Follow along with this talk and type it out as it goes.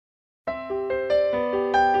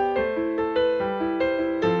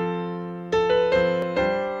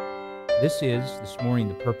This is, this morning,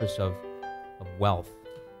 the purpose of wealth.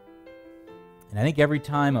 And I think every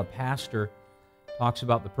time a pastor talks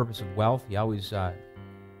about the purpose of wealth, he always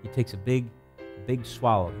he takes a big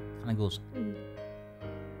swallow. He kind of goes,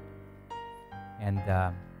 and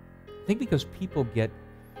I think because people get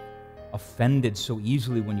offended so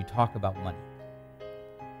easily when you talk about money.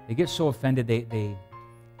 They get so offended,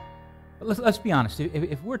 but let's be honest.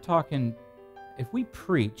 If we're talking, if we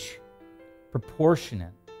preach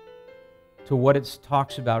proportionate to what it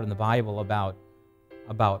talks about in the Bible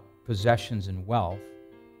about possessions and wealth,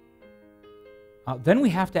 then we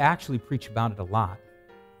have to actually preach about it a lot.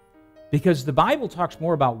 Because the Bible talks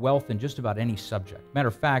more about wealth than just about any subject. Matter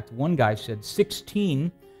of fact, one guy said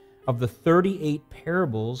 16 of the 38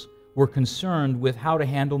 parables were concerned with how to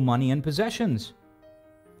handle money and possessions.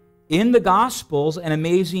 In the Gospels, an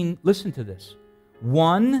amazing, listen to this,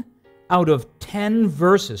 1 out of 10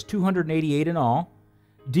 verses, 288 in all,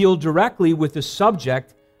 deal directly with the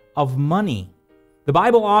subject of money. The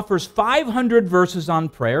Bible offers 500 verses on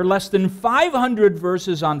prayer, less than 500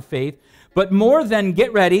 verses on faith, but more than,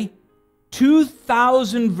 get ready,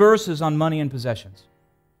 2,000 verses on money and possessions.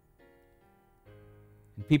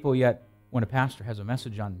 And people yet, when a pastor has a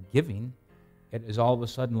message on giving, it is all of a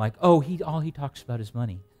sudden like, oh, all he talks about is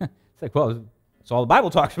money. It's like, well, that's all the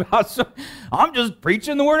Bible talks about, so I'm just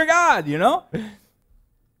preaching the Word of God, you know?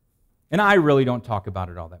 And I really don't talk about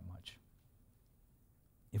it all that much.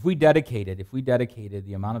 If we dedicated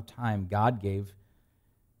the amount of time God gave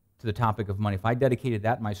to the topic of money, if I dedicated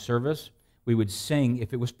that in my service, we would sing.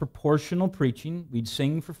 If it was proportional preaching, we'd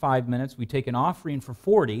sing for 5 minutes, we'd take an offering for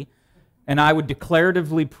 40, and I would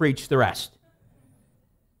declaratively preach the rest.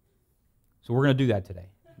 So we're going to do that today.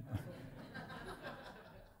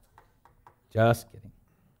 Just kidding.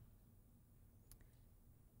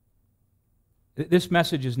 This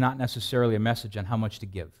message is not necessarily a message on how much to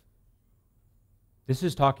give. This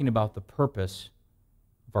is talking about the purpose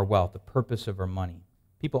of our wealth, the purpose of our money.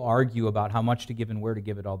 People argue about how much to give and where to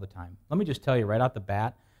give it all the time. Let me just tell you right out the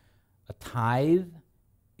bat, a tithe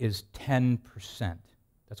is 10%.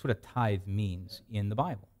 That's what a tithe means in the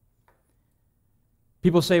Bible.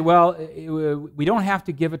 People say, well, we don't have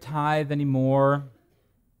to give a tithe anymore.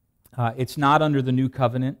 It's not under the new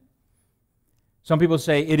covenant. Some people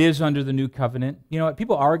say it is under the new covenant. You know what?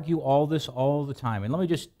 People argue all this all the time. And let me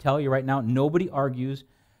just tell you right now, nobody argues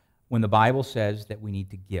when the Bible says that we need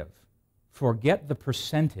to give. Forget the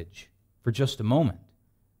percentage for just a moment.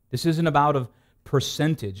 This isn't about a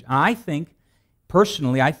percentage.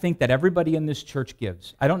 Personally, I think that everybody in this church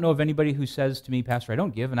gives. I don't know of anybody who says to me, Pastor, I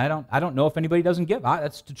don't give, and I don't know if anybody doesn't give.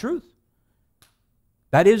 That's the truth.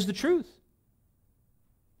 That is the truth.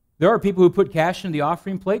 There are people who put cash in the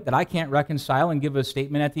offering plate that I can't reconcile and give a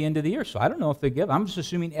statement at the end of the year, so I don't know if they give. I'm just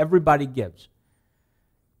assuming everybody gives.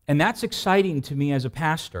 And that's exciting to me as a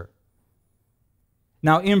pastor.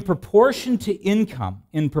 Now, in proportion to income,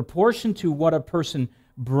 in proportion to what a person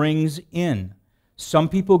brings in, some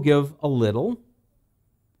people give a little,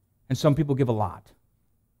 and some people give a lot.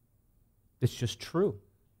 It's just true.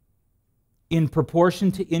 In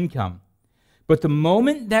proportion to income. But the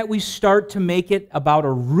moment that we start to make it about a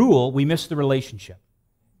rule, we miss the relationship.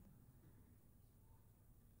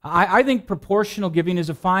 I think proportional giving is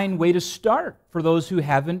a fine way to start for those who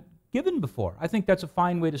haven't given before. I think that's a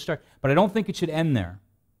fine way to start, but I don't think it should end there.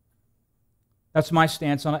 That's my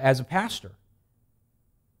stance on it as a pastor.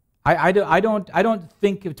 I don't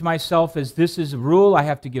think to myself as this is a rule, I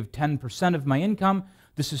have to give 10% of my income,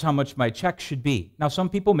 this is how much my check should be. Now some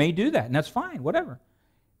people may do that, and that's fine, whatever.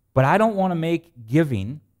 But I don't want to make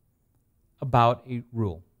giving about a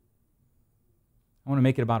rule. I want to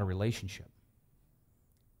make it about a relationship.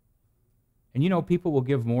 And you know, people will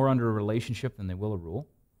give more under a relationship than they will a rule.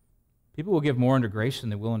 People will give more under grace than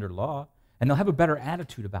they will under law, and they'll have a better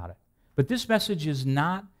attitude about it. But this message is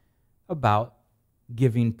not about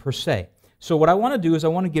giving per se. So what I want to do is I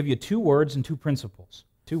want to give you 2 words and 2 principles.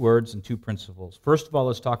 2 words and 2 principles. First of all,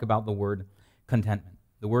 let's talk about the word contentment.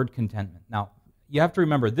 The word contentment. Now, you have to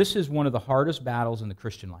remember, this is one of the hardest battles in the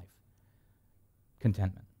Christian life.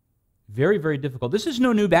 Contentment. Very, very difficult. This is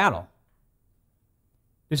no new battle.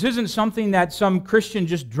 This isn't something that some Christian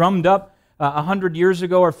just drummed up 100 years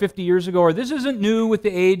ago or 50 years ago, or this isn't new with the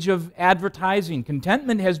age of advertising.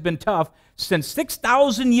 Contentment has been tough since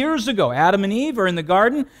 6,000 years ago. Adam and Eve are in the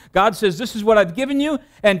garden. God says, this is what I've given you,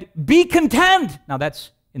 and be content. Now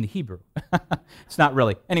that's in the Hebrew. It's not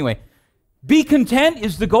really. Anyway, be content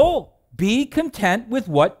is the goal. Be content with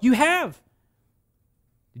what you have.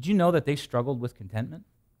 Did you know that they struggled with contentment?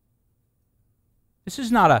 This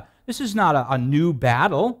is not a new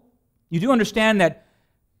battle. You do understand that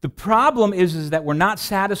The problem is that we're not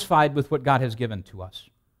satisfied with what God has given to us.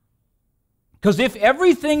 Because if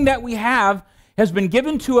everything that we have has been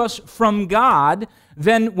given to us from God,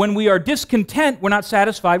 then when we are discontent, we're not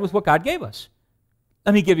satisfied with what God gave us.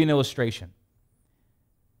 Let me give you an illustration.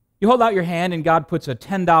 You hold out your hand and God puts a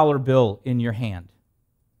 $10 bill in your hand.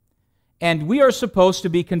 And we are supposed to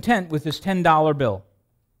be content with this $10 bill.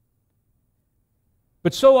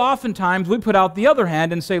 But so oftentimes we put out the other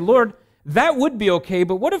hand and say, Lord, that would be okay,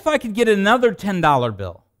 but what if I could get another $10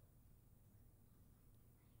 bill?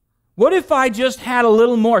 What if I just had a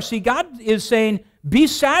little more? See, God is saying, be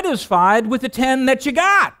satisfied with the 10 that you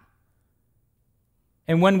got.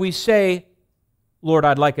 And when we say, Lord,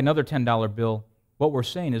 I'd like another $10 bill, what we're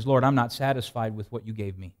saying is, Lord, I'm not satisfied with what you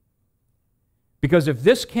gave me. Because if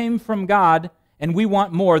this came from God and we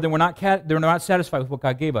want more, then we're not satisfied with what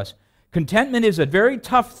God gave us. Contentment is a very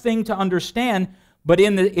tough thing to understand, but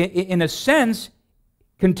in a sense,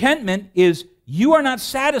 contentment is you are not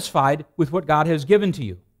satisfied with what God has given to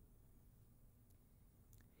you.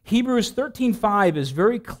 Hebrews 13:5 is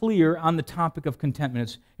very clear on the topic of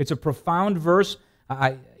contentment. It's a profound verse.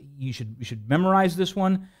 You should memorize this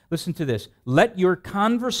one. Listen to this. Let your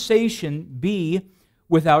conversation be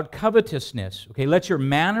without covetousness. Okay, let your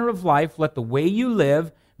manner of life, let the way you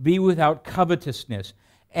live be without covetousness.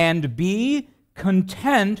 And be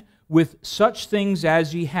content with such things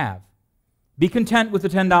as ye have. Be content with the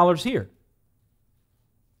 $10 here.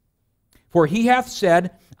 For he hath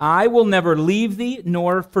said, I will never leave thee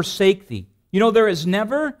nor forsake thee. You know, there is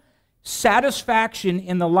never satisfaction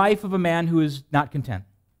in the life of a man who is not content.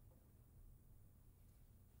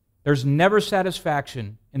 There's never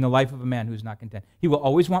satisfaction in the life of a man who is not content. He will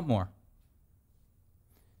always want more.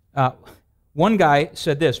 One guy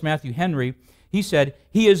said this, Matthew Henry, he said,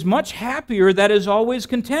 he is much happier that is always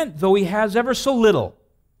content, though he has ever so little,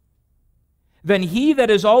 than he that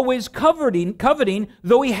is always coveting,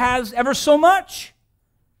 though he has ever so much.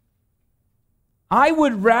 I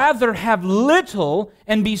would rather have little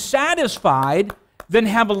and be satisfied than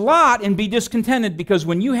have a lot and be discontented, because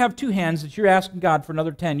when you have two hands that you're asking God for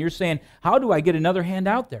another 10, you're saying, how do I get another hand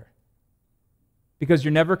out there? Because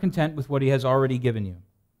you're never content with what he has already given you.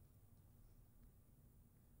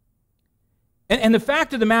 And the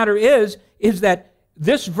fact of the matter is that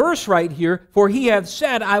this verse right here, for he hath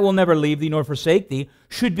said, I will never leave thee nor forsake thee,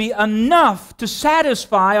 should be enough to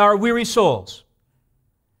satisfy our weary souls.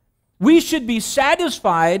 We should be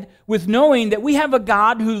satisfied with knowing that we have a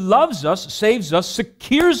God who loves us, saves us,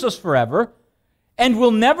 secures us forever, and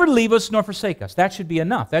will never leave us nor forsake us. That should be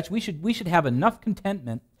enough. We should have enough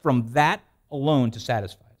contentment from that alone to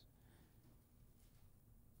satisfy us.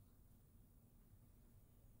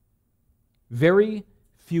 Very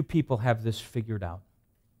few people have this figured out,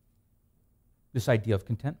 this idea of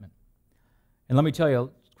contentment. And let me tell you a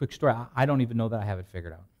quick story. I don't even know that I have it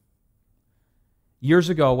figured out. Years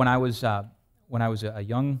ago, when I was a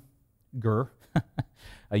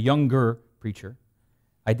younger preacher,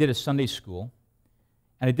 I did a Sunday school,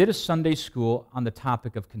 and I did a Sunday school on the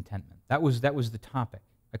topic of contentment. That was the topic.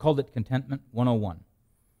 I called it Contentment 101,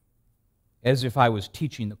 as if I was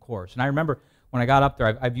teaching the course. And I remember when I got up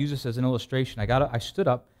there, I've used this as an illustration. I stood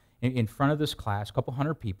up in front of this class, a couple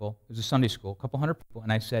hundred people. It was a Sunday school, a couple hundred people,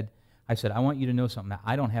 and I said, I want you to know something.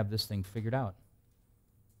 I don't have this thing figured out.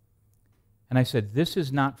 And I said, this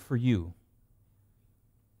is not for you.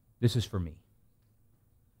 This is for me.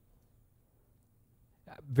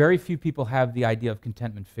 Very few people have the idea of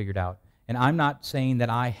contentment figured out. And I'm not saying that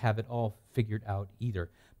I have it all figured out either.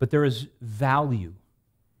 But there is value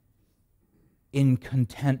in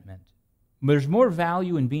contentment. There's more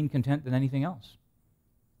value in being content than anything else.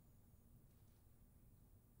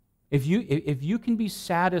 If you can be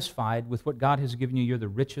satisfied with what God has given you, you're the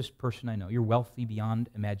richest person I know. You're wealthy beyond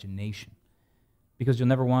imagination, because you'll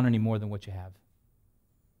never want any more than what you have.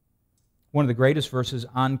 One of the greatest verses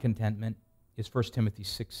on contentment is 1 Timothy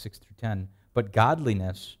 6:6-10. But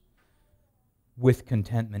godliness with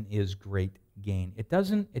contentment is great gain. It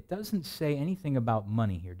doesn't say anything about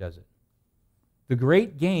money here, does it? The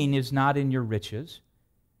great gain is not in your riches.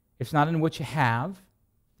 It's not in what you have.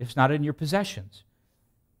 It's not in your possessions.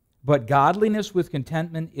 But godliness with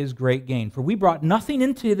contentment is great gain. For we brought nothing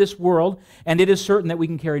into this world, and it is certain that we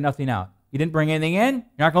can carry nothing out. You didn't bring anything in, you're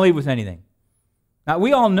not going to leave with anything. Now,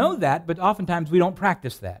 we all know that, but oftentimes we don't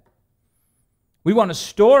practice that. We want to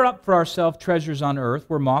store up for ourselves treasures on earth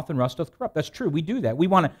where moth and rust doth corrupt. That's true, we do that. We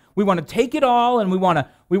want to take it all, and we want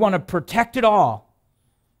to protect it all.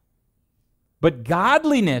 But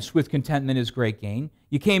godliness with contentment is great gain.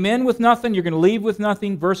 You came in with nothing, you're going to leave with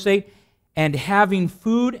nothing. Verse 8, and having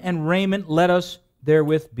food and raiment, let us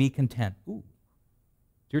therewith be content. Ooh.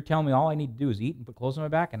 you're telling me all I need to do is eat and put clothes on my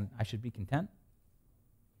back and I should be content?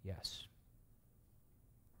 Yes.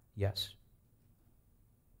 Yes.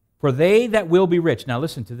 For they that will be rich, now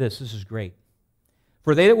listen to this, this is great.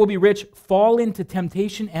 For they that will be rich fall into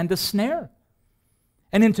temptation and a snare,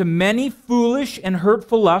 and into many foolish and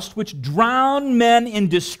hurtful lusts, which drown men in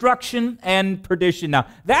destruction and perdition. Now,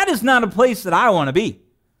 that is not a place that I want to be.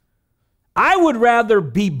 I would rather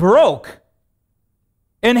be broke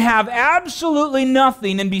and have absolutely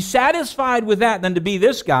nothing and be satisfied with that than to be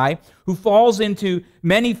this guy who falls into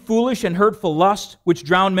many foolish and hurtful lusts, which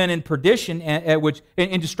drown men in perdition, which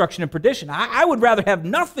in destruction and perdition. I would rather have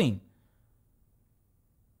nothing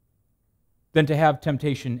than to have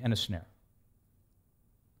temptation and a snare.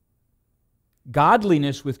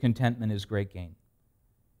 Godliness with contentment is great gain.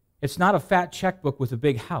 It's not a fat checkbook with a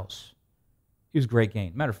big house. It's great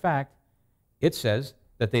gain. Matter of fact, it says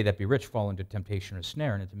that they that be rich fall into temptation or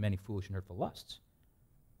snare and into many foolish and hurtful lusts.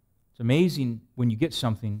 It's amazing when you get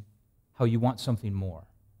something, how you want something more.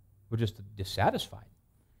 We're just dissatisfied.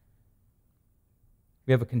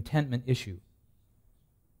 We have a contentment issue.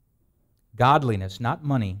 Godliness, not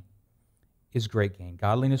money, is great gain.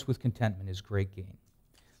 Godliness with contentment is great gain.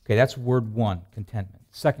 Okay, that's word one, contentment.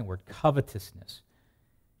 Second word, covetousness.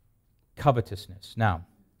 Covetousness. Now,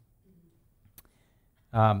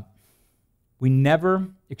 we never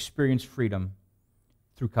experience freedom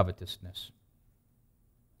through covetousness.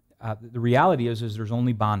 The reality is there's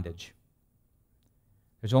only bondage.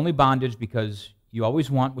 There's only bondage because you always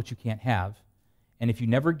want what you can't have, and if you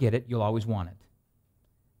never get it, you'll always want it.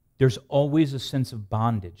 There's always a sense of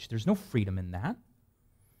bondage. There's no freedom in that.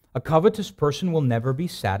 A covetous person will never be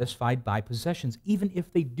satisfied by possessions, even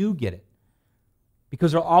if they do get it,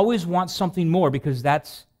 because they'll always want something more, because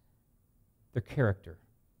that's their character,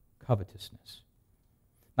 covetousness.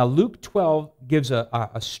 Now, Luke 12 gives a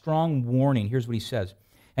strong warning. Here's what he says.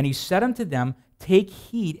 And he said unto them, take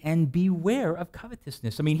heed and beware of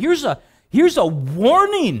covetousness. I mean, here's a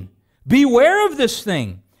warning. Beware of this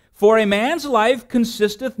thing. For a man's life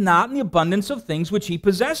consisteth not in the abundance of things which he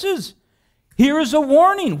possesses. Here is a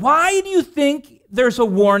warning. Why do you think there's a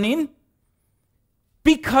warning?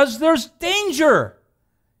 Because there's danger.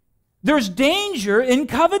 There's danger in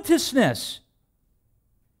covetousness.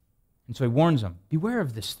 And so he warns them, beware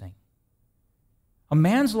of this thing. A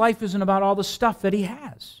man's life isn't about all the stuff that he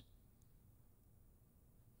has.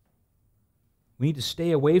 We need to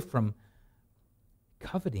stay away from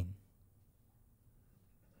coveting.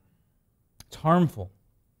 It's harmful.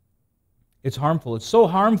 It's harmful. It's so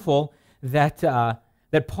harmful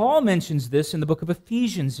that Paul mentions this in the book of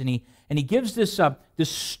Ephesians, and he gives this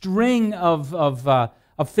string of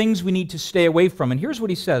things we need to stay away from. And here's what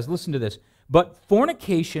he says. Listen to this. But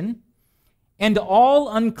fornication and all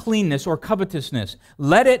uncleanness or covetousness,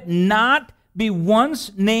 let it not be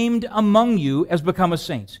once named among you as become a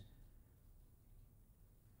saint.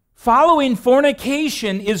 Following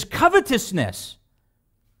fornication is covetousness.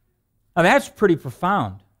 Now that's pretty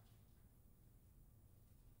profound.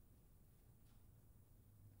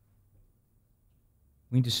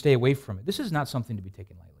 We need to stay away from it. This is not something to be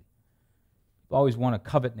taken lightly. People always want to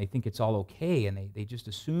covet and they think it's all okay, and they just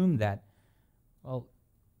assume that, well,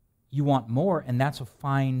 you want more, and that's a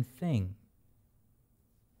fine thing.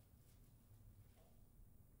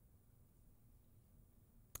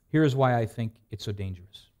 Here's why I think it's so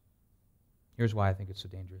dangerous. Here's why I think it's so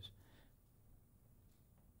dangerous.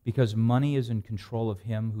 Because money is in control of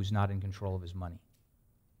him who's not in control of his money.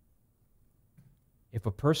 If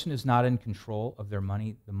a person is not in control of their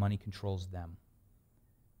money, the money controls them.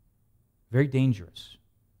 Very dangerous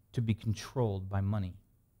to be controlled by money.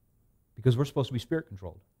 Because we're supposed to be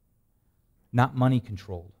spirit-controlled, not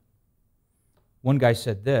money-controlled. One guy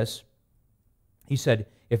said this. He said,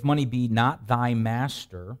 if money be not thy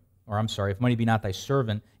master, if money be not thy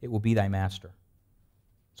servant, it will be thy master.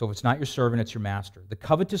 So if it's not your servant, it's your master. The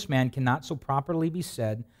covetous man cannot so properly be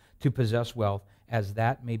said to possess wealth as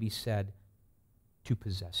that may be said to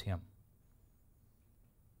possess him.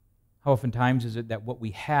 How oftentimes is it that what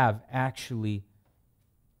we have actually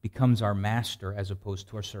becomes our master as opposed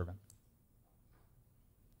to our servant?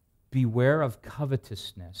 Beware of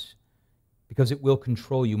covetousness, because it will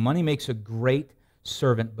control you. Money makes a great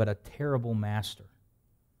servant, but a terrible master.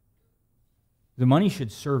 The money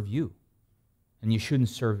should serve you, and you shouldn't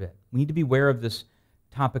serve it. We need to beware of this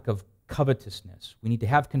topic of covetousness. We need to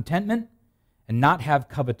have contentment and not have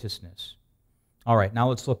covetousness. All right, now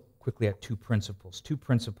let's look quickly at two principles.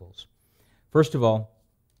 First of all,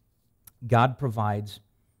 God provides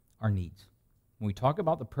our needs. When we talk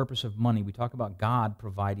about the purpose of money, we talk about God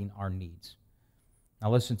providing our needs. Now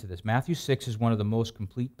listen to this. Matthew 6 is one of the most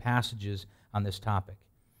complete passages on this topic.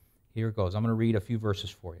 Here it goes. I'm going to read a few verses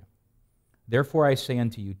for you. Therefore I say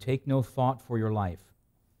unto you, take no thought for your life,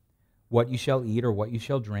 what you shall eat or what you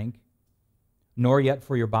shall drink, nor yet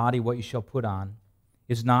for your body what you shall put on.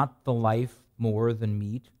 Is not the life more than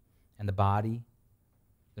meat, and the body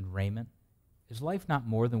than raiment? Is life not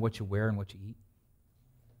more than what you wear and what you eat?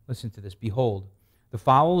 Listen to this. Behold, the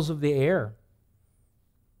fowls of the air,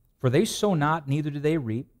 for they sow not, neither do they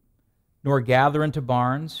reap, nor gather into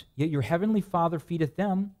barns, yet your heavenly Father feedeth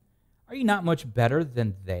them. Are you not much better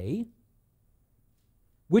than they?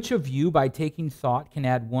 Which of you, by taking thought, can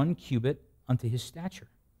add 1 cubit unto his stature?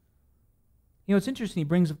 You know, it's interesting. He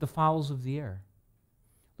brings up the fowls of the air.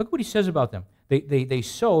 Look what he says about them. They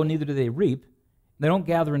sow, neither do they reap. They don't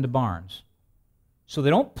gather into barns. So they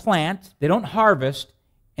don't plant, they don't harvest,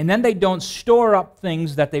 and then they don't store up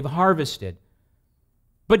things that they've harvested.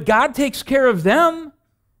 But God takes care of them.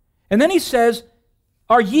 And then he says,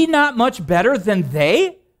 are ye not much better than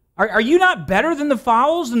they? Are you not better than the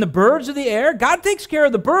fowls and the birds of the air? God takes care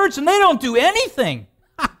of the birds, and they don't do anything.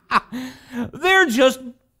 They're just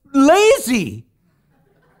lazy.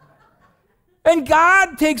 And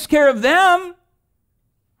God takes care of them.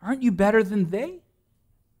 Aren't you better than they?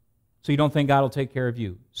 So you don't think God will take care of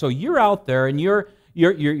you. So you're out there and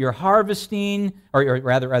you're harvesting, or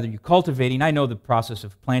rather you're cultivating. I know the process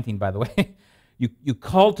of planting, by the way. You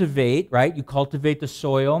cultivate, right? You cultivate the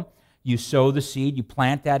soil. You sow the seed. You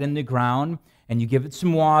plant that in the ground, and you give it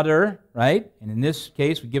some water, right? And in this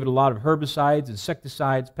case, we give it a lot of herbicides,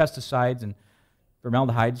 insecticides, pesticides, and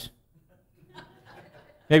formaldehydes.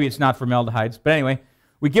 Maybe it's not formaldehydes, but anyway,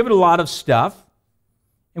 we give it a lot of stuff,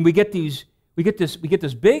 and we get this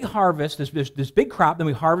big harvest, this big crop, then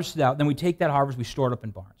we harvest it out, then we take that harvest, we store it up in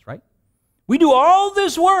barns, right? We do all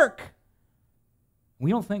this work. We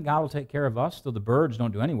don't think God will take care of us, though the birds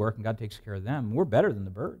don't do any work, and God takes care of them. We're better than the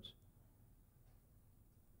birds.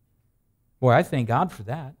 Boy, I thank God for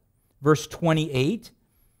that. Verse 28,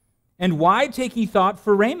 and why take ye thought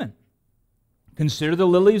for raiment? Consider the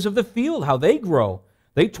lilies of the field, how they grow.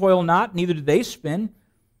 They toil not, neither do they spin.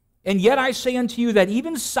 And yet I say unto you that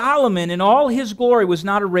even Solomon in all his glory was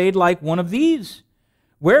not arrayed like one of these.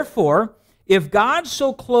 Wherefore, if God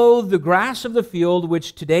so clothe the grass of the field,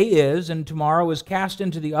 which today is, and tomorrow is cast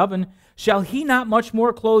into the oven, shall he not much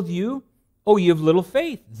more clothe you, O ye of little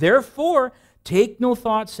faith? Therefore, take no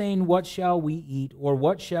thought, saying, what shall we eat, or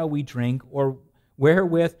what shall we drink, or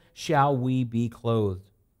wherewith shall we be clothed?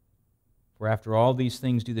 For after all these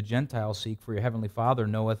things do the Gentiles seek, for your heavenly Father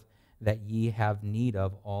knoweth that ye have need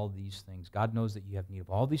of all these things. God knows that you have need of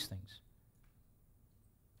all these things.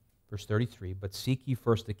 Verse 33, but seek ye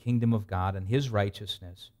first the kingdom of God and his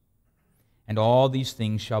righteousness, and all these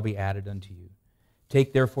things shall be added unto you.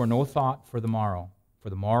 Take therefore no thought for the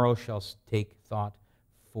morrow shall take thought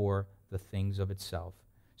for the things of itself.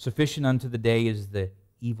 Sufficient unto the day is the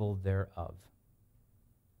evil thereof.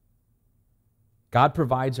 God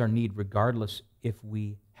provides our need regardless if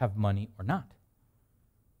we have money or not.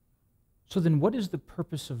 So then what is the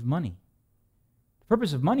purpose of money? The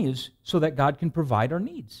purpose of money is so that God can provide our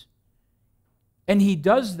needs. And he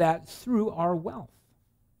does that through our wealth.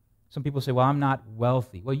 Some people say, well, I'm not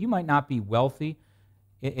wealthy. Well, you might not be wealthy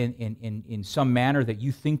in some manner that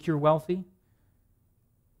you think you're wealthy,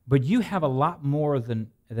 but you have a lot more than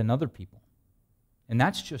other people. And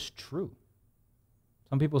that's just true.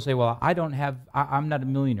 Some people say, well, I'm not a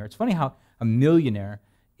millionaire. It's funny how a millionaire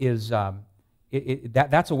is,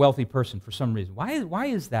 that's a wealthy person for some reason. Why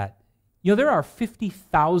is that? You know, there are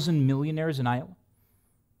 50,000 millionaires in Iowa.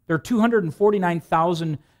 There are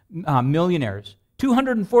 249,000 millionaires.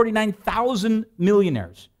 249,000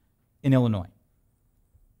 millionaires in Illinois.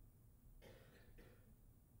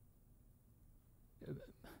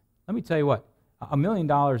 Let me tell you what, $1 million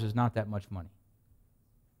is not that much money.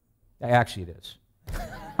 Actually, it is.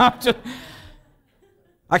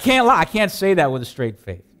 I can't lie. I can't say that with a straight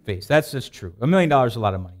face. That's just true. $1 million is a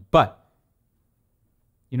lot of money. But,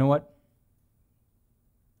 you know what?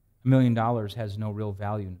 $1 million has no real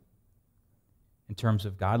value in terms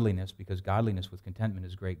of godliness, because godliness with contentment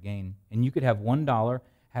is great gain. And you could have $1,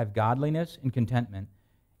 have godliness and contentment,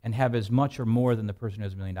 and have as much or more than the person who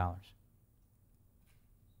has $1 million.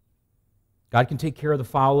 God can take care of the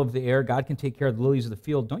fowl of the air. God can take care of the lilies of the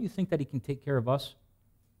field. Don't you think that he can take care of us?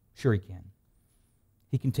 Sure he can.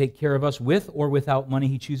 He can take care of us with or without money.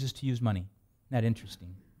 He chooses to use money. Isn't that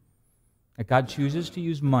interesting? That God chooses to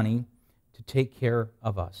use money to take care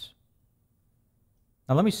of us.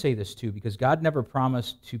 Now let me say this too, because God never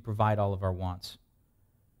promised to provide all of our wants.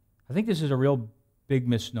 I think this is a real big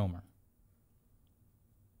misnomer.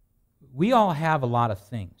 We all have a lot of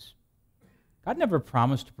things. God never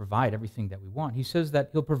promised to provide everything that we want. He says that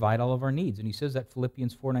He'll provide all of our needs. And He says that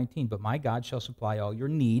Philippians 4:19, but my God shall supply all your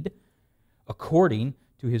need according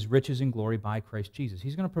to His riches and glory by Christ Jesus.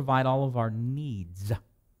 He's going to provide all of our needs.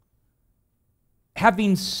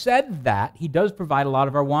 Having said that, He does provide a lot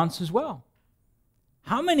of our wants as well.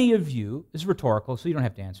 How many of you, this is rhetorical, so you don't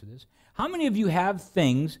have to answer this, how many of you have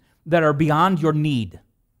things that are beyond your need?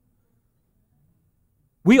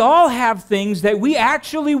 We all have things that we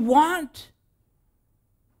actually want.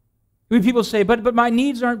 When people say, but my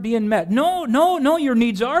needs aren't being met. No, your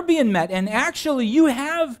needs are being met. And actually, you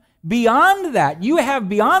have beyond that. You have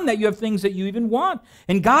beyond that. You have things that you even want.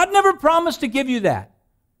 And God never promised to give you that.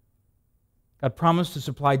 God promised to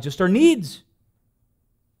supply just our needs.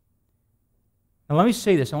 Now let me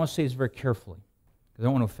say this. I want to say this very carefully, because I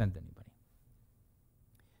don't want to offend anybody.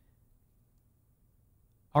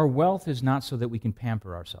 Our wealth is not so that we can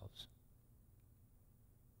pamper ourselves.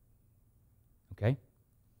 Okay?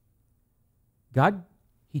 God,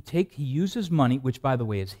 He uses money, which by the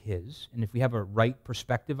way is His, and if we have a right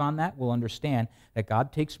perspective on that, we'll understand that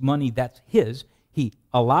God takes money that's His, He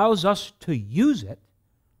allows us to use it,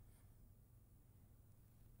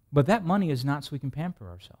 but that money is not so we can pamper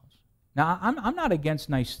ourselves. Now, I'm not against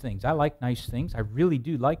nice things. I like nice things. I really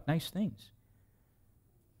do like nice things.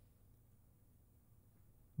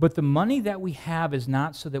 But the money that we have is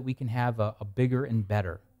not so that we can have a bigger and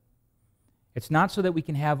better. It's not so that we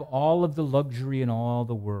can have all of the luxury in all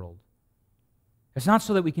the world. It's not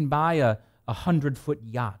so that we can buy a 100-foot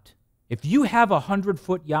yacht. If you have a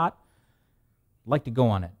 100-foot yacht, I'd like to go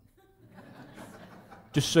on it.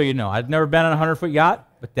 Just so you know. I've never been on a 100-foot yacht,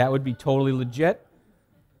 but that would be totally legit.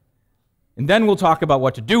 And then we'll talk about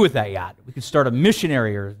what to do with that yacht. We could start a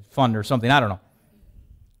missionary or fund or something. I don't know.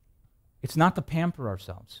 It's not to pamper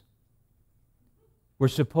ourselves. We're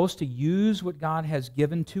supposed to use what God has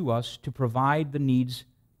given to us to provide the needs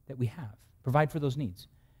that we have. Provide for those needs.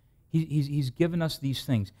 He's given us these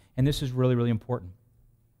things, and this is really, really important.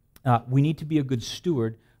 We need to be a good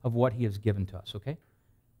steward of what He has given to us, okay?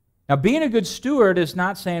 Now, being a good steward is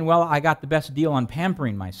not saying, well, I got the best deal on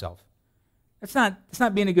pampering myself. That's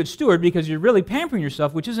not being a good steward, because you're really pampering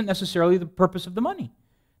yourself, which isn't necessarily the purpose of the money.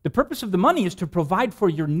 The purpose of the money is to provide for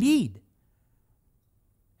your need.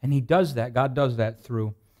 And He does that, God does that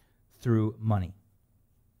through money.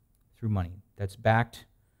 Through money. That's backed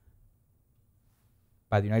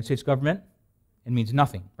by the United States government. It means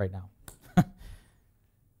nothing right now.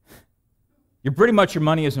 You're pretty much, your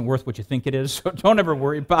money isn't worth what you think it is, so don't ever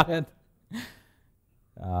worry about it.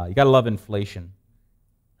 You got to love inflation.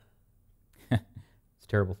 It's a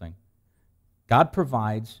terrible thing. God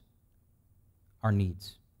provides our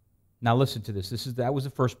needs. Now listen to this. That was the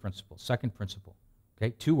first principle. Second principle.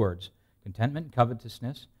 Okay, 2 words. Contentment and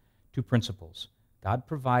covetousness. 2 principles. God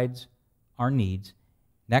provides our needs.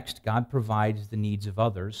 Next, God provides the needs of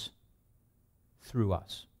others through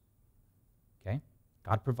us. Okay?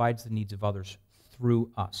 God provides the needs of others through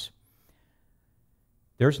us.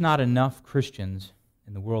 There's not enough Christians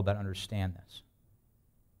in the world that understand this.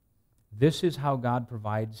 This is how God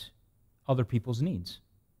provides other people's needs.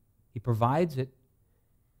 He provides it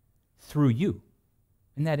through you.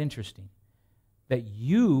 Isn't that interesting? That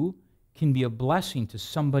you can be a blessing to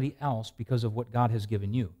somebody else because of what God has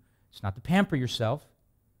given you. It's not to pamper yourself.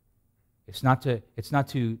 It's not to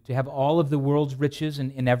have all of the world's riches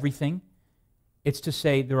and everything. It's to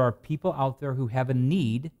say there are people out there who have a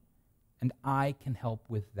need, and I can help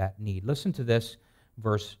with that need. Listen to this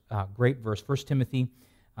verse, great verse, 1 Timothy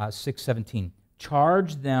 6:17.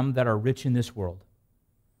 Charge them that are rich in this world.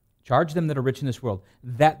 Charge them that are rich in this world,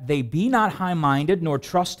 that they be not high-minded, nor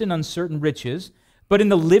trust in uncertain riches, but in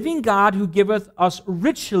the living God who giveth us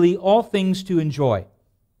richly all things to enjoy.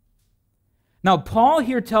 Now, Paul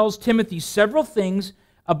here tells Timothy several things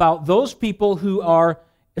about those people who are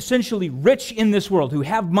essentially rich in this world, who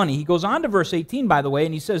have money. He goes on to verse 18, by the way,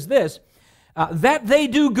 and he says this, that they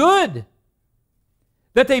do good,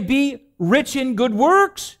 that they be rich in good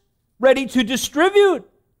works, ready to distribute,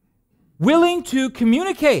 willing to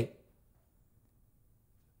communicate.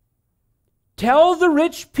 Tell the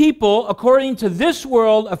rich people, according to this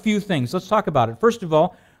world, a few things. Let's talk about it. First of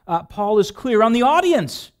all, Paul is clear on the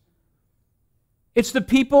audience. It's the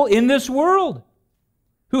people in this world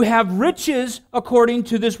who have riches according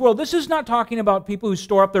to this world. This is not talking about people who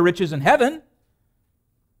store up their riches in heaven.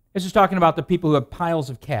 This is talking about the people who have piles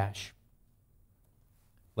of cash.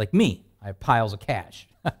 Like me, I have piles of cash.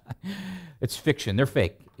 It's fiction. They're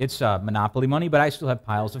fake. It's monopoly money, but I still have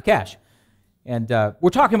piles of cash. And we're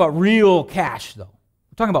talking about real cash, though.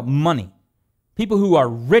 We're talking about money. People who are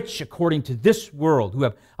rich according to this world, who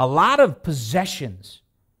have a lot of possessions.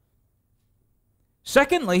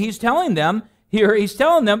 Secondly, he's telling them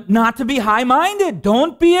not to be high-minded.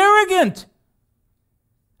 Don't be arrogant.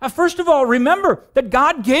 First of all, remember that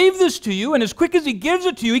God gave this to you, and as quick as he gives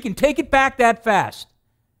it to you, he can take it back that fast.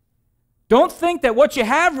 Don't think that what you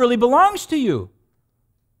have really belongs to you.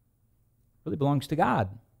 It really belongs to God.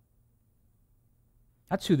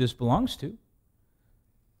 That's who this belongs to.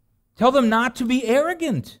 Tell them not to be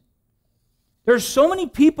arrogant. There's so many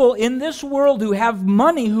people in this world who have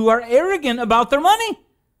money who are arrogant about their money.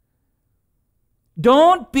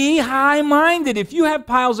 Don't be high-minded. If you have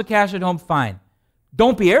piles of cash at home, fine.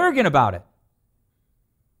 Don't be arrogant about it.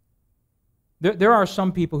 There are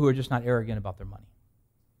some people who are just not arrogant about their money.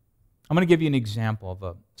 I'm going to give you an example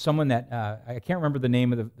of someone that, I can't remember the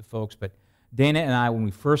name of the folks, but Dana and I, when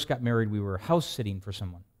we first got married, we were house sitting for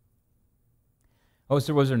someone. What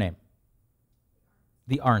was their name?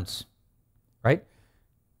 The Arndts, right?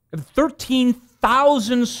 A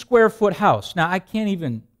 13,000 square foot house. Now, I can't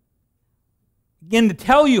even begin to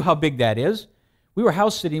tell you how big that is. We were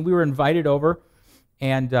house sitting. We were invited over,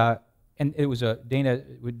 and it was Dana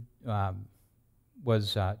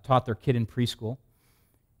was taught their kid in preschool.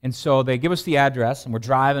 And so they give us the address, and we're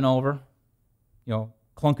driving over,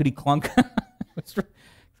 clunkety-clunk. It's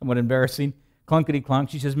somewhat embarrassing. Clunkety-clunk.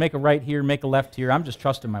 She says, make a right here, make a left here. I'm just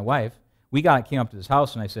trusting my wife. Came up to this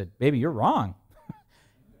house, and I said, baby, you're wrong.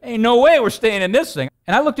 Ain't no way we're staying in this thing.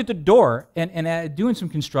 And I looked at the door, and doing some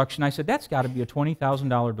construction, I said, that's got to be a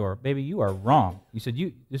 $20,000 door. Baby, you are wrong. He said,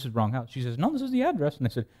 this is wrong house. She says, no, this is the address. And I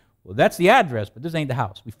said, well, that's the address, but this ain't the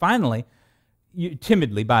house. We finally,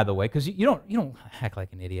 timidly, by the way, because you don't act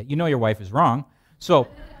like an idiot. You know your wife is wrong. So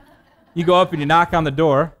you go up and you knock on the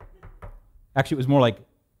door. Actually, it was more like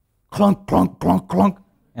clunk, clunk, clunk, clunk.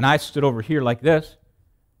 And I stood over here like this.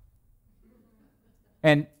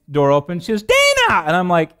 And door opens. She says, Dana! And I'm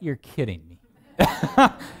like, you're kidding me.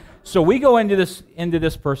 So we go into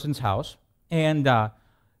this person's house and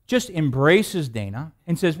just embraces Dana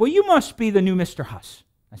and says, well, you must be the new Mr. Huss.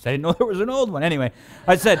 I said, I didn't know there was an old one. Anyway,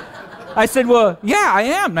 I said, well, yeah, I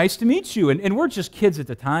am. Nice to meet you. And we're just kids at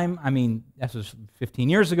the time. I mean, this was 15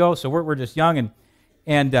 years ago, so we're just young.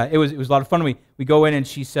 And it was a lot of fun. We go in and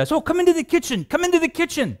she says, oh, come into the kitchen. Come into the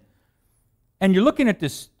kitchen. And you're looking at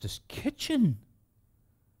this kitchen.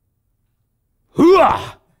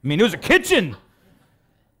 Hooah! I mean, it was a kitchen.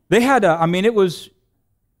 They had it was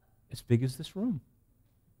as big as this room.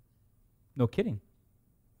 No kidding.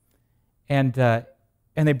 And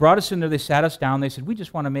they brought us in there. They sat us down. They said, we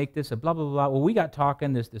just want to make this a blah, blah, blah. Well, we got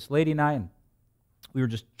talking, this lady and I, and we were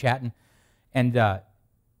just chatting. And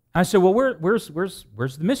I said, well, where's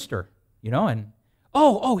the mister? And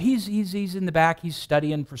he's in the back. He's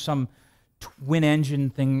studying for some twin engine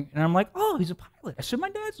thing. And I'm like, oh, he's a pilot. I said, my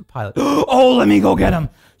dad's a pilot. Oh, let me go get him.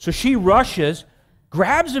 So she rushes,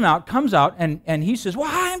 grabs him out, comes out, and he says, well,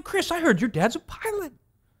 hi, I'm Chris. I heard your dad's a pilot.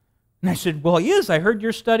 And I said, well, he is. I heard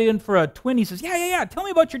you're studying for a twin. He says, yeah. Tell me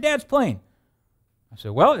about your dad's plane. I said,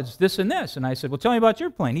 well, it's this and this. And I said, well, tell me about your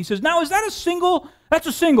plane. He says, now, is that that's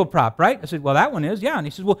a single prop, right? I said, well, that one is, yeah. And he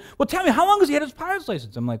says, well, tell me, how long has he had his pilot's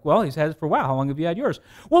license? I'm like, well, he's had it for a while. How long have you had yours?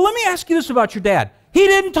 Well, let me ask you this about your dad. He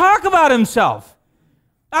didn't talk about himself.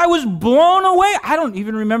 I was blown away. I don't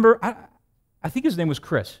even remember. I think his name was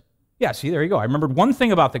Chris. Yeah, see, there you go. I remembered one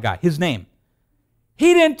thing about the guy, his name.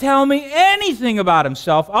 He didn't tell me anything about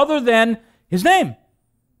himself other than his name.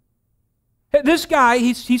 This guy,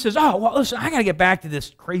 he says, oh, well, listen, I got to get back to this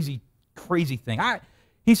crazy thing.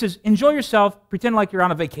 He says, enjoy yourself, pretend like you're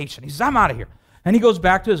on a vacation. He says, I'm out of here. And he goes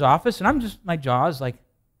back to his office, and my jaw is like,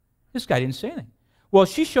 this guy didn't say anything. Well,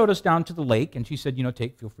 she showed us down to the lake, and she said,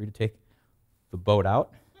 feel free to take the boat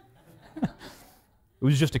out. It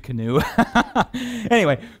was just a canoe.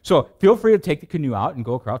 Anyway, so feel free to take the canoe out and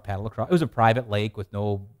go across, paddle across. It was a private lake with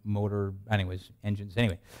no motor, engines.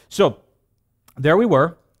 Anyway, so there we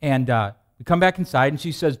were, and we come back inside, and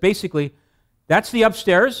she says, basically, that's the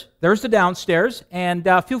upstairs, there's the downstairs, and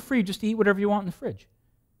feel free just to eat whatever you want in the fridge.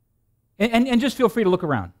 And just feel free to look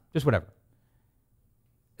around, just whatever.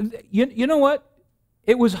 You know what?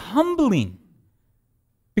 It was humbling.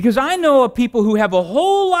 Because I know of people who have a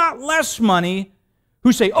whole lot less money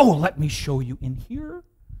who say, oh, let me show you in here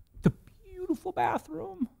the beautiful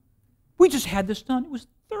bathroom. We just had this done. It was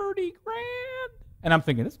 30 grand. And I'm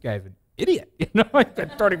thinking, this guy's an idiot. I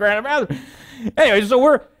spent 30 grand in a bathroom. Anyway,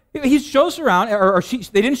 so he shows us around,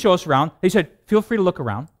 they didn't show us around. They said, feel free to look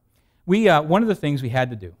around. One of the things we had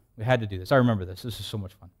to do this. I remember this. This is so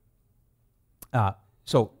much fun.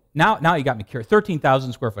 So now you got me curious.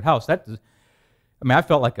 13,000 square foot house. I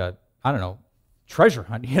felt like treasure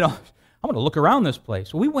hunt. I'm going to look around this place.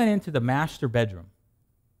 So we went into the master bedroom.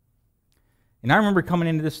 And I remember coming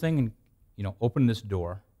into this thing, and open this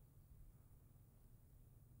door.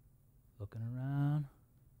 Looking around.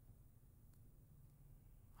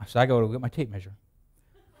 So I go to get my tape measure.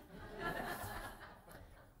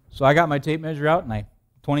 So I got my tape measure out, and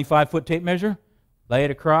 25-foot tape measure, lay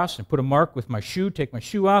it across, and put a mark with my shoe, take my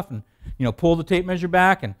shoe off, and pull the tape measure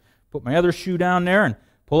back, and put my other shoe down there, and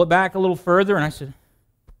pull it back a little further, and I said,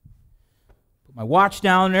 put my watch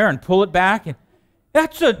down there, and pull it back, and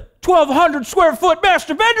that's a 1,200 square foot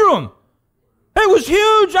master bedroom. It was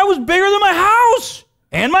huge. I was bigger than my house,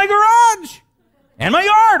 and my garage, and my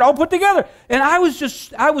yard, all put together. And I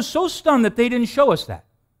was so stunned that they didn't show us that.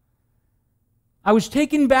 I was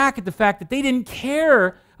taken back at the fact that they didn't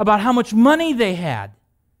care about how much money they had.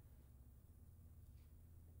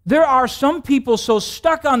 There are some people so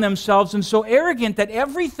stuck on themselves and so arrogant that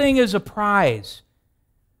everything is a prize.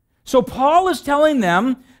 So Paul is telling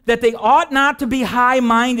them that they ought not to be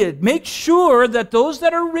high-minded. Make sure that those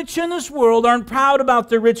that are rich in this world aren't proud about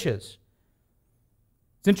their riches.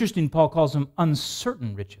 It's interesting, Paul calls them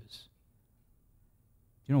uncertain riches.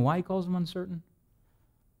 Do you know why he calls them uncertain?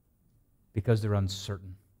 Because they're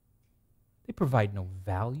uncertain. They provide no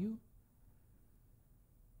value.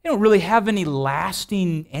 They don't really have any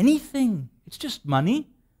lasting anything. It's just money.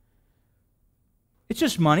 It's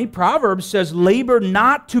just money. Proverbs says, labor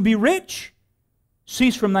not to be rich.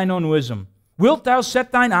 Cease from thine own wisdom. Wilt thou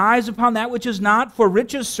set thine eyes upon that which is not? For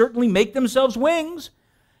riches certainly make themselves wings.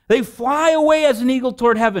 They fly away as an eagle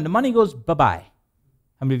toward heaven. The money goes bye-bye.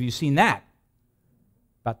 How many of you have seen that?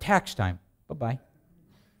 About tax time. Bye-bye.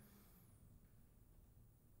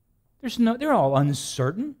 They're all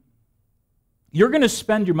uncertain. You're going to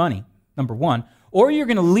spend your money, number one, or you're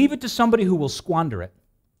going to leave it to somebody who will squander it.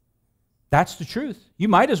 That's the truth. You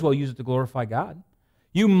might as well use it to glorify God.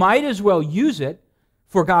 You might as well use it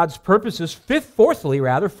for God's purposes. Fourthly,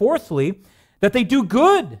 that they do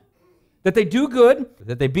good. That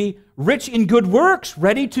they be rich in good works,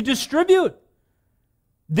 ready to distribute.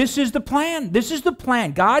 This is the plan. This is the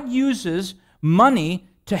plan. God uses money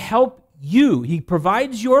to help you. He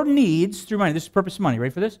provides your needs through money. This is the purpose of money.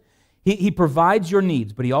 Ready for this? He provides your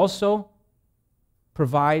needs, but He also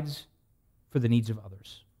provides for the needs of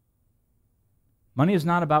others. Money is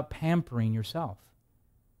not about pampering yourself.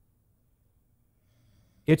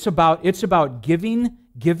 It's about giving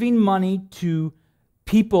money to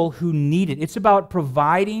people who need it. It's about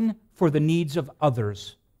providing for the needs of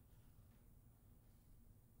others.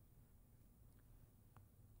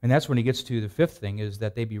 And that's when he gets to the fifth thing, is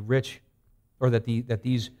that they be rich, or that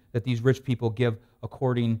these rich people give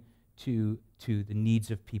according to the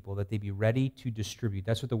needs of people, that they be ready to distribute.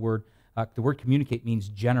 That's what the word communicate means,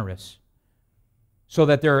 generous. So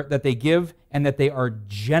that they give and that they are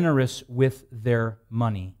generous with their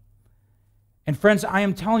money. And friends, I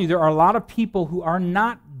am telling you, there are a lot of people who are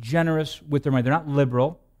not generous with their money. They're not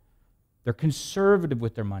liberal. They're conservative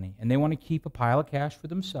with their money, and they want to keep a pile of cash for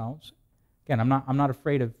themselves. Again, I'm not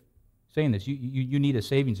afraid of saying this. You need a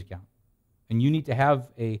savings account, and you need to have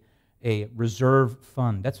a reserve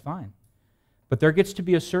fund. That's fine. But there gets to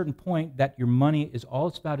be a certain point that your money is all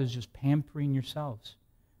it's about is just pampering yourselves.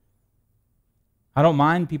 I don't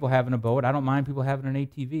mind people having a boat. I don't mind people having an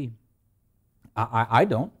ATV. I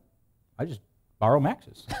don't. I just borrow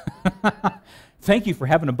Max's. Thank you for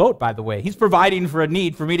having a boat, by the way. He's providing for a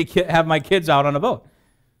need for me to have my kids out on a boat.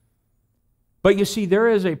 But you see, there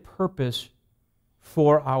is a purpose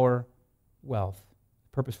for our wealth.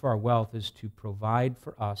 The purpose for our wealth is to provide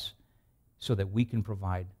for us so that we can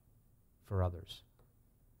provide for others.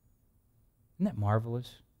 Isn't that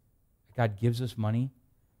marvelous? God gives us money.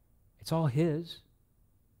 It's all His.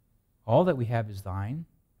 All that we have is thine.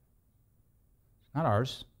 It's not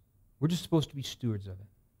ours. We're just supposed to be stewards of it.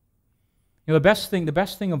 You know, the best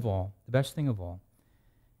thing of all,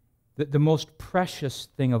 the most precious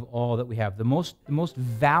thing of all that we have, the most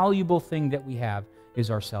valuable thing that we have is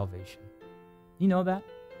our salvation. You know that?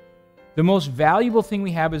 The most valuable thing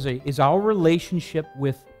we have is our relationship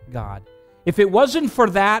with God. If it wasn't for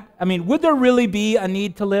that, would there really be a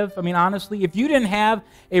need to live? Honestly, if you didn't have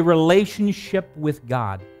a relationship with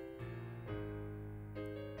God,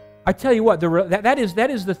 I tell you what, that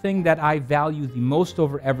is the thing that I value the most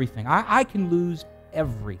over everything. I can lose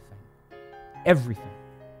everything. Everything.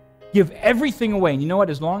 Give everything away. And you know what?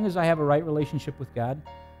 As long as I have a right relationship with God,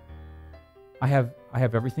 I have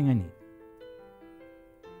everything I need.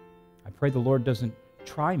 I pray the Lord doesn't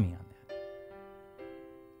try me on that.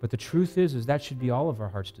 But the truth is that should be all of our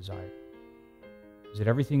heart's desire. Is that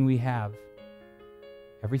everything we have,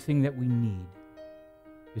 everything that we need,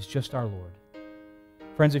 is just our Lord.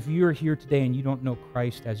 Friends, if you are here today and you don't know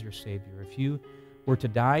Christ as your Savior, if you were to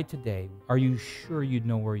die today, are you sure you'd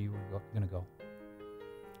know where you were going to go?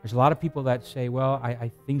 There's a lot of people that say, well,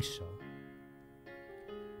 I think so.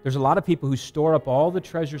 There's a lot of people who store up all the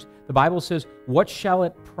treasures. The Bible says, what shall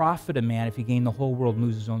it profit a man if he gain the whole world and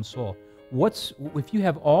lose his own soul? If you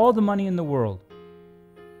have all the money in the world,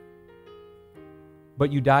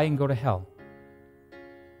 but you die and go to hell,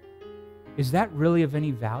 is that really of any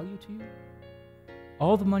value to you?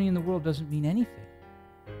 All the money in the world doesn't mean anything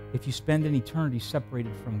if you spend an eternity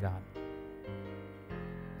separated from God.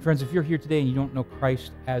 Friends, if you're here today and you don't know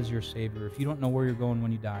Christ as your Savior, if you don't know where you're going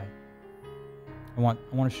when you die, I want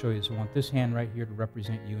to show you this. I want this hand right here to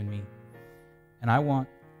represent you and me. And I want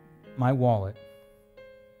my wallet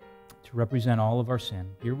to represent all of our sin.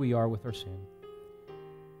 Here we are with our sin.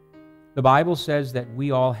 The Bible says that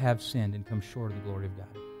we all have sinned and come short of the glory of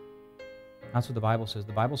God. That's what the Bible says.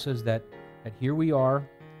 The Bible says that here we are,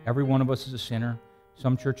 every one of us is a sinner.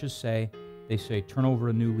 Some churches say, turn over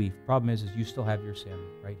a new leaf. Problem is you still have your sin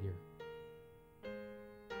right here.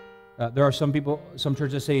 There are some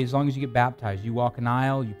churches that say as long as you get baptized, you walk an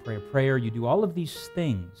aisle, you pray a prayer, you do all of these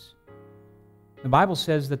things. The Bible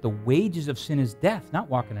says that the wages of sin is death, not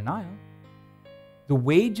walking an aisle. The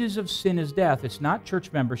wages of sin is death. It's not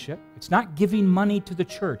church membership. It's not giving money to the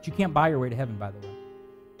church. You can't buy your way to heaven, by the way.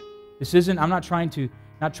 I'm not trying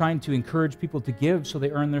to encourage people to give so they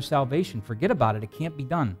earn their salvation. Forget about it. It can't be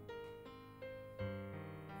done.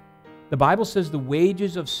 The Bible says the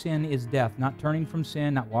wages of sin is death, not turning from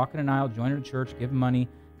sin, not walking an aisle, joining a church, giving money,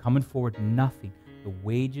 coming forward, nothing. The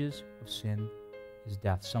wages of sin is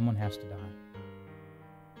death. Someone has to die.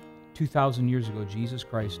 2,000 years ago, Jesus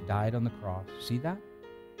Christ died on the cross. See that?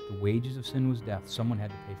 The wages of sin was death. Someone had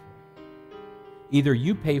to pay for it. Either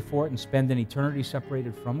you pay for it and spend an eternity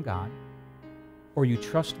separated from God, or you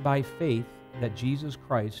trust by faith that Jesus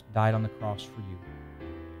Christ died on the cross for you.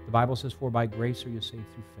 The Bible says, for by grace are you saved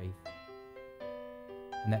through faith.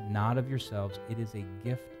 And that not of yourselves, it is a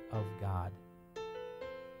gift of God.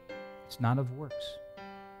 It's not of works.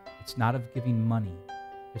 It's not of giving money.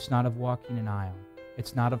 It's not of walking an aisle.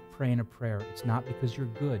 It's not of praying a prayer. It's not because you're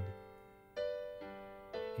good.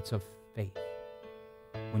 It's of faith.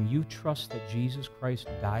 When you trust that Jesus Christ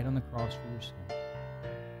died on the cross for your sin,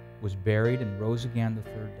 was buried and rose again the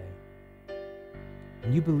third day,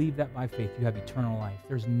 and you believe that by faith, you have eternal life.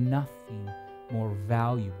 There's nothing more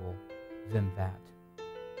valuable than that.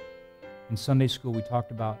 In Sunday school, we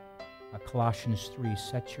talked about Colossians 3,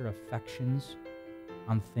 set your affections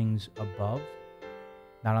on things above,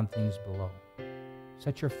 not on things below.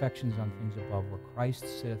 Set your affections on things above, where Christ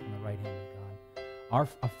sitteth on the right hand of God. Our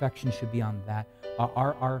affection should be on that.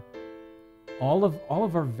 All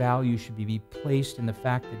of our value should be placed in the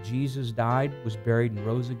fact that Jesus died, was buried, and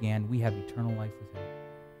rose again. We have eternal life with Him.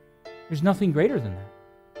 There's nothing greater than that.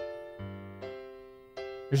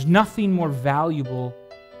 There's nothing more valuable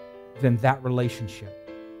than that relationship.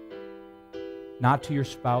 Not to your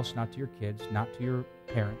spouse, not to your kids, not to your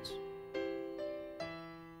parents.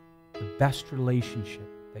 The best relationship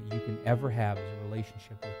that you can ever have is a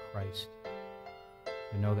relationship with Christ.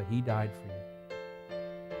 To know that He died for you.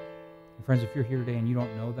 And friends, if you're here today and you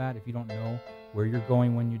don't know that, if you don't know where you're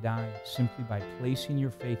going when you die, simply by placing your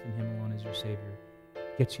faith in Him alone as your Savior,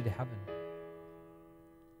 gets you to heaven.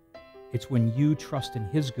 It's when you trust in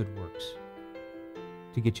His good works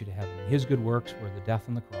to get you to heaven. His good works were the death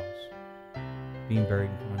on the cross, being buried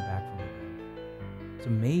and coming back from the grave. It's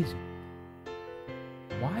amazing.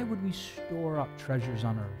 Why would we store up treasures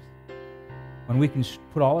on earth when we can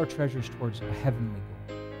put all our treasures towards a heavenly goal?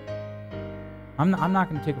 I'm not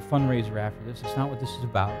going to take a fundraiser after this. It's not what this is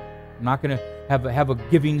about. I'm not going to have a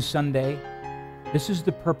giving Sunday. This is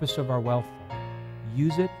the purpose of our wealth.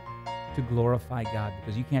 Use it to glorify God,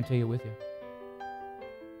 because you can't take it with you.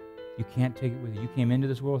 You can't take it with you. You came into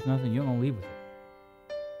this world with nothing. You're going to leave with it.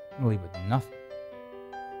 You're going to leave with nothing.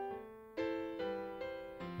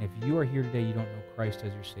 And if you are here today, you don't know Christ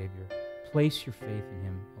as your Savior, place your faith in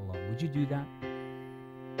Him alone. Would you do that?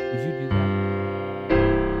 Would you do that?